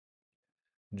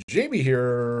JB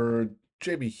here.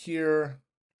 JB here.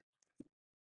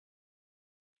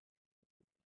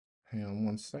 Hang on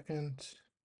one second.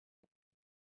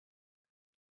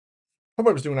 Hope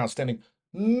I was doing outstanding.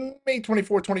 May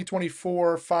 24,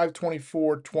 2024,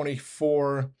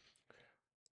 5/24/24.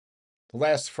 The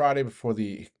last Friday before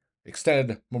the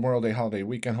extended Memorial Day holiday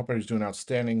weekend. Hope everybody's doing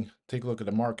outstanding. Take a look at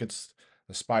the markets.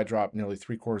 The SPY dropped nearly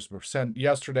 0.75%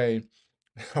 yesterday.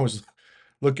 I was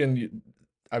looking.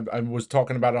 I was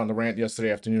talking about it on the rant yesterday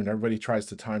afternoon. Everybody tries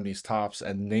to time these tops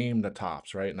and name the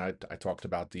tops, right? And I talked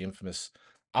about the infamous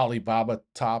Alibaba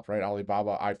top, right?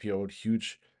 Alibaba IPO'd,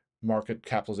 huge market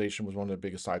capitalization, was one of the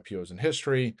biggest IPOs in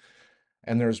history.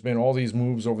 And there's been all these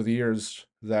moves over the years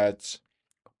that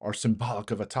are symbolic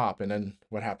of a top. And then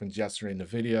what happens yesterday,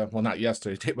 NVIDIA, well, not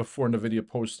yesterday, the day before, NVIDIA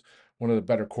post one of the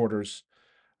better quarters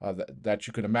that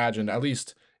you could imagine. At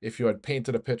least if you had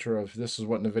painted a picture of this is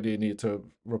what NVIDIA needed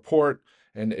to report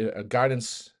and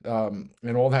guidance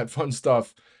and all that fun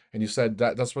stuff, and you said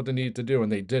that that's what they needed to do, and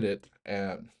they did it,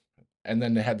 and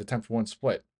then they had the 10-for-1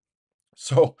 split.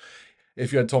 So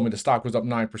if you had told me the stock was up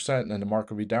 9% and then the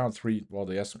market would be down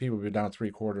the S&P would be down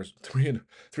three quarters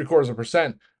of a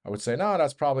percent, I would say no,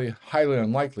 that's probably highly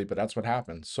unlikely, but that's what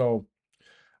happened. So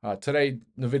today,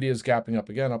 NVIDIA is gapping up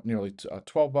again, up nearly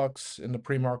 $12 in the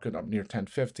pre-market, up near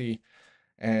 1050.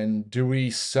 And do we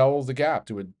sell the gap?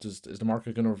 Is the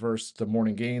market going to reverse the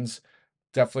morning gains?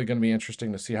 Definitely going to be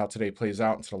interesting to see how today plays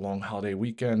out into the long holiday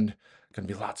weekend. Going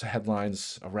to be lots of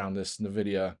headlines around this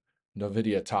NVIDIA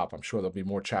top. I'm sure there'll be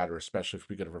more chatter, especially if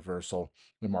we get a reversal,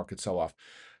 the market sell off.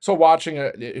 So watching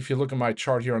it, if you look at my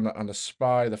chart here on the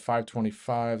SPY, the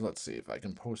 525, let's see if I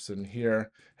can post it in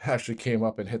here. It actually came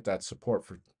up and hit that support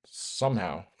for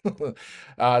somehow.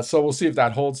 So we'll see if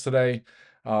that holds today.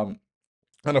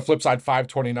 On the flip side,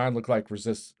 529 looked like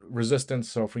resistance.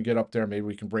 So if we get up there, maybe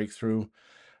we can break through.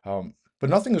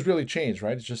 But nothing has really changed,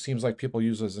 right? It just seems like people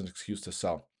use it as an excuse to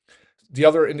sell. The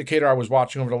other indicator I was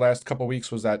watching over the last couple of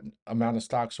weeks was that amount of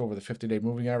stocks over the 50-day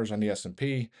moving average on the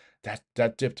S&P.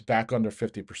 That dipped back under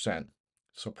 50%.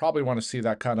 So probably want to see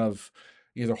that kind of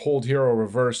either hold here or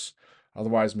reverse.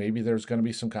 Otherwise, maybe there's going to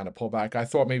be some kind of pullback. I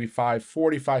thought maybe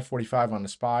 540, 545 on the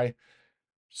SPY.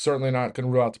 Certainly not going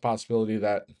to rule out the possibility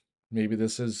that maybe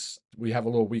we have a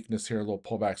little weakness here, a little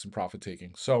pullbacks and profit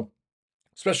taking. So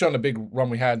especially on the big run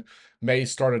we had, May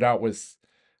started out with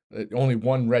only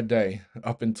one red day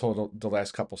up until the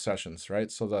last couple sessions, right?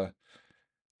 So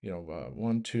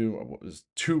one, two, what was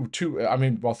two, I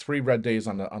mean, well, 3 red days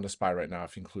on the SPY right now,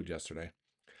 if you include yesterday.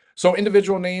 So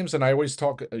individual names, and I always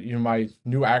talk, my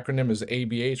new acronym is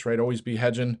ABH, right? Always be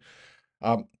hedging.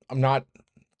 I'm not,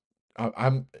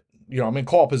 I'm in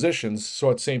call positions.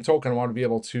 So at the same token, I want to be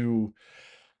able to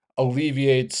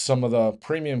alleviate some of the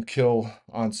premium kill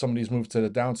on some of these moves to the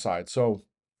downside. So,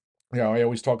 I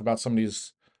always talk about some of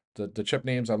these, the chip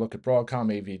names. I look at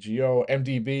Broadcom, AVGO,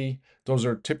 MDB. Those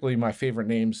are typically my favorite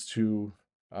names to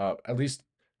at least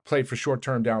play for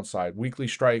short-term downside. Weekly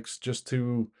strikes just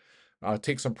to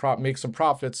make some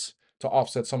profits to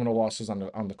offset some of the losses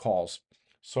on the calls.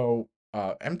 So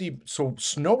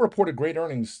Snow reported great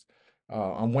earnings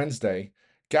on Wednesday,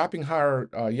 gapping higher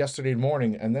yesterday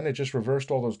morning, and then it just reversed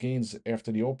all those gains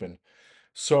after the open.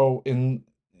 So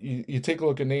you take a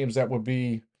look at names that would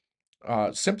be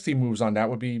sympathy moves on that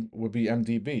would be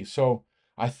MDB. So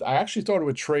I actually thought it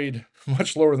would trade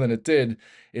much lower than it did.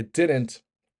 It didn't,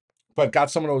 but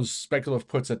got some of those speculative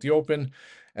puts at the open,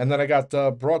 and then I got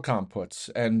the Broadcom puts,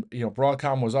 and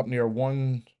Broadcom was up near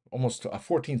almost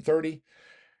 1430.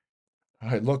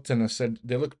 I looked and I said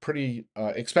they look pretty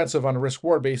expensive on a risk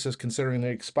reward basis, considering they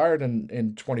expired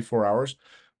in 24 hours.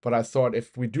 But I thought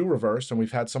if we do reverse, and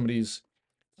we've had some of these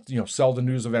sell the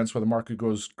news events where the market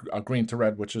goes green to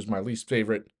red, which is my least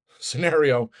favorite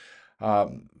scenario,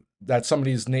 that some of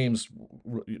these names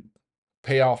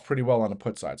pay off pretty well on the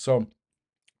put side. So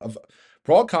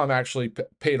Broadcom actually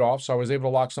paid off. So I was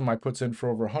able to lock some of my puts in for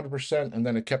over 100%, and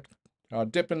then it kept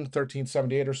dipping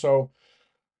 1378 or so.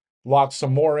 Locked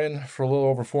some more in for a little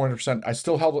over 400%. I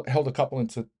still held a couple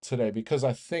into today because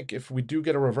I think if we do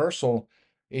get a reversal,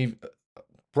 Broadcom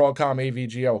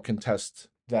AVGO can test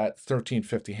that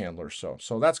 1350 handler. So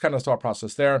that's kind of the thought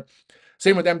process there.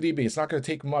 Same with MDB. It's not going to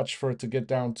take much for it to get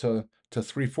down to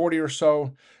 340 or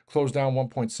so. Closed down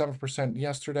 1.7%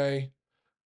 yesterday.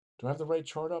 Do I have the right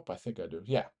chart up? I think I do.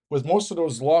 Yeah. With most of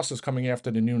those losses coming after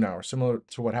the noon hour, similar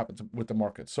to what happened with the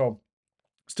market. So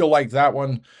still like that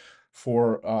one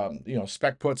for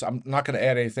spec puts. I'm not going to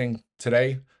add anything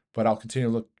today, but I'll continue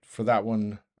to look for that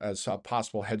one as a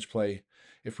possible hedge play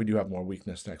if we do have more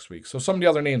weakness next week. So some of the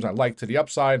other names I like to the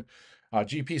upside,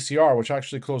 GPCR, which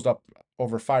actually closed up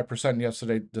over 5%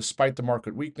 yesterday, despite the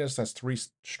market weakness. That's three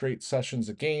straight sessions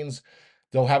of gains.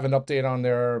 They'll have an update on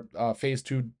their phase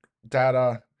two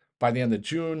data by the end of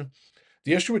June.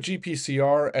 The issue with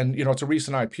GPCR, and it's a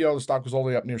recent IPO, the stock was all the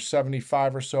way up near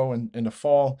 75 or so in the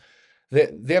fall.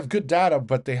 They have good data,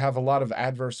 but they have a lot of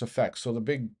adverse effects. So the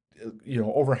big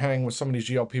overhang with some of these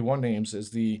GLP-1 names is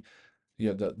the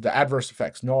adverse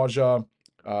effects, nausea,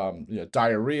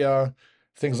 diarrhea,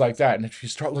 things like that. And if you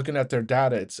start looking at their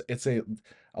data, it's a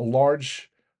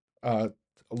large uh,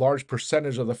 a large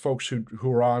percentage of the folks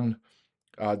who are on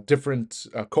different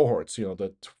cohorts.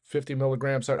 The 50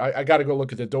 milligrams. I got to go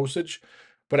look at the dosage,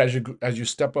 but as you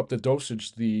step up the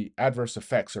dosage, the adverse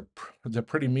effects they're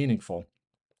pretty meaningful.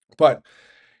 But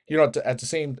at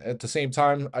the same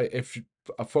time, if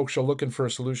folks are looking for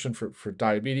a solution for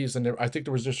diabetes, and I think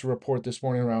there was just a report this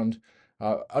morning around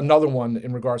another one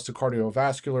in regards to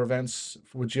cardiovascular events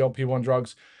with GLP-1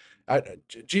 drugs.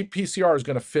 GPCR is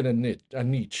going to fit a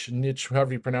niche,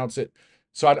 however you pronounce it.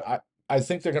 So I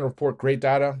think they're going to report great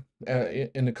data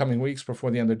in the coming weeks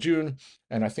before the end of June,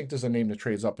 and I think there's a name that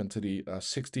trades up into the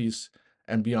 60s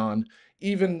and beyond,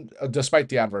 even despite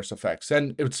the adverse effects.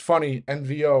 And it's funny,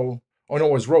 NVO. Oh no,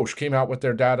 it was Roche came out with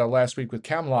their data last week with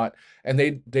Camelot, and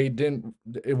they didn't.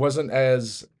 It wasn't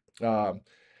as uh,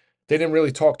 they didn't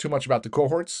really talk too much about the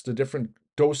cohorts, the different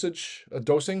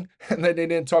dosing, and then they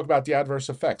didn't talk about the adverse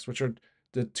effects, which are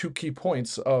the two key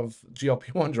points of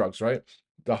GLP-1 drugs, right?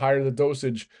 The higher the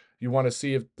dosage, you want to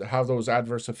see how those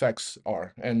adverse effects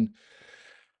are. And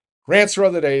rants for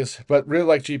other days, but really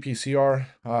like GPCR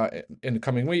in the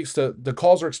coming weeks. The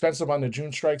calls are expensive on the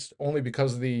June strikes only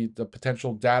because of the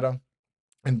potential data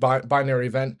and binary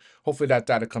event. Hopefully that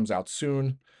data comes out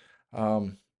soon.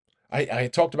 Um, I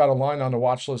talked about a line on the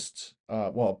watch list,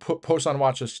 post on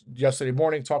watch list yesterday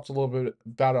morning, talked a little bit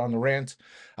about it on the rant.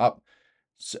 Uh,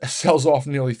 sells off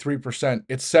nearly 3%.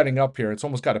 It's setting up here. It's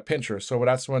almost got a pincher. So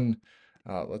that's when,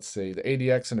 let's see, the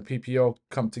ADX and the PPO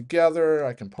come together.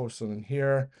 I can post them in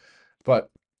here. But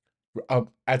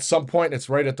at some point, it's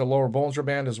right at the lower Bollinger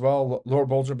Band as well. Lower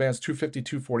Bollinger Band's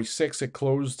 252.46. It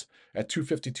closed at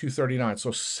 252.39.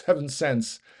 So 7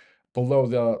 cents below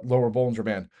the lower Bollinger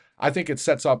Band. I think it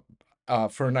sets up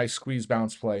for a nice squeeze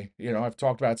bounce play. I've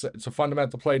talked about it's a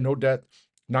fundamental play, no debt,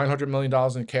 $900 million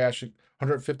in cash,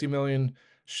 150 million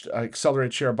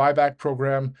accelerated share buyback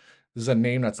program. This is a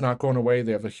name that's not going away.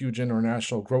 They have a huge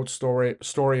international growth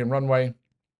story and runway.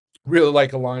 Really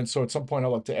like a line. So at some point,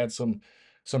 I'll look to add some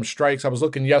strikes. I was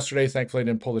looking yesterday. Thankfully, I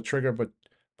didn't pull the trigger, but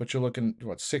you're looking,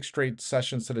 6 straight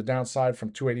sessions to the downside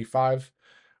from 285.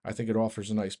 I think it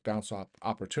offers a nice bounce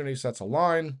opportunity. So that's a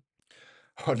line.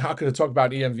 We're not going to talk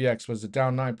about EMVX. Was it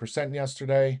down 9%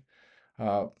 yesterday?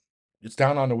 Uh, it's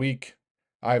down on the week.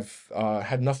 I've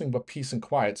had nothing but peace and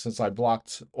quiet since I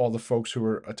blocked all the folks who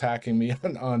were attacking me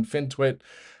on FinTwit.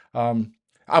 Um,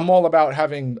 I'm all about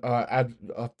having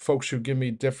folks who give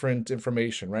me different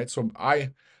information, right? So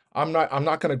I'm not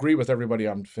going to agree with everybody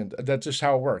on Fin. That's just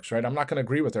how it works, right? I'm not going to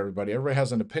agree with everybody. Everybody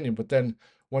has an opinion, but then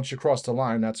once you cross the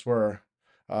line, that's where,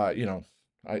 you know,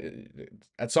 I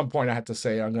at some point I had to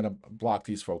say I'm going to block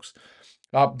these folks.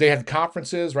 They had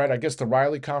conferences, right? I guess the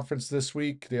Riley conference this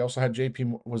week. They also had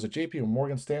was it JP or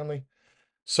Morgan Stanley?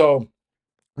 So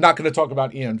I'm not going to talk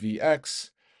about ENVX.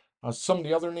 Some of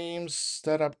the other names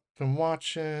that I've been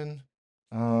watching.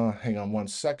 Hang on one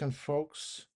second,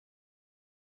 folks.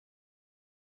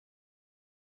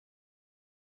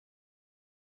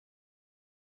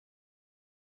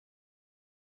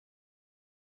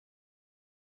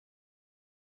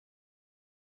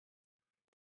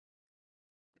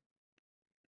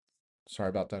 Sorry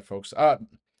about that, folks. A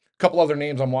couple other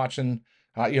names I'm watching.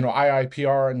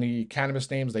 IIPR and the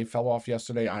cannabis names, they fell off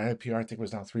yesterday. IIPR, I think,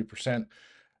 was down 3%.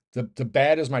 The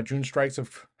bad is my June strikes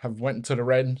have went into the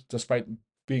red despite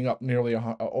being up nearly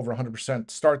over 100%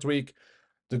 start week.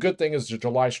 The good thing is the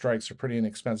July strikes are pretty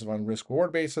inexpensive on risk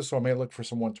reward basis, so I may look for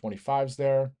some 125s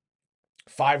there.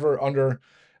 Fiver under.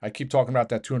 I keep talking about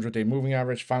that 200-day moving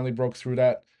average. Finally broke through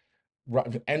that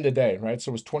end of day, right? So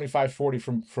it was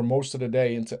 25.40 for most of the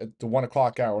day into the 1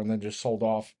 o'clock hour, and then just sold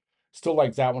off. Still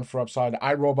like that one for upside.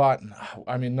 iRobot,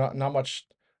 I mean, not much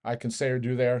I can say or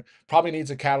do there. Probably needs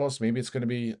a catalyst. Maybe it's going to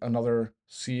be another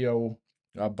CEO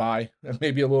buy,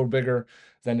 maybe a little bigger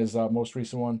than his most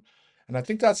recent one. And I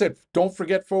think that's it. Don't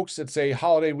forget, folks, it's a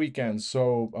holiday weekend,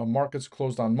 so markets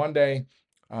closed on Monday.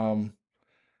 Um,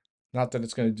 not that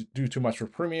it's going to do too much for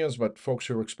premiums, but folks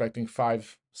who are expecting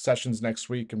 5 sessions next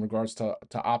week in regards to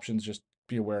options, just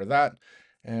be aware of that.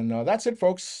 And that's it,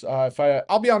 folks.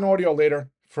 I'll be on audio later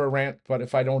for a rant, but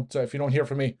if you don't hear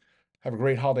from me, have a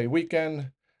great holiday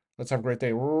weekend. Let's have a great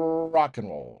day. Rock and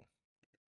roll.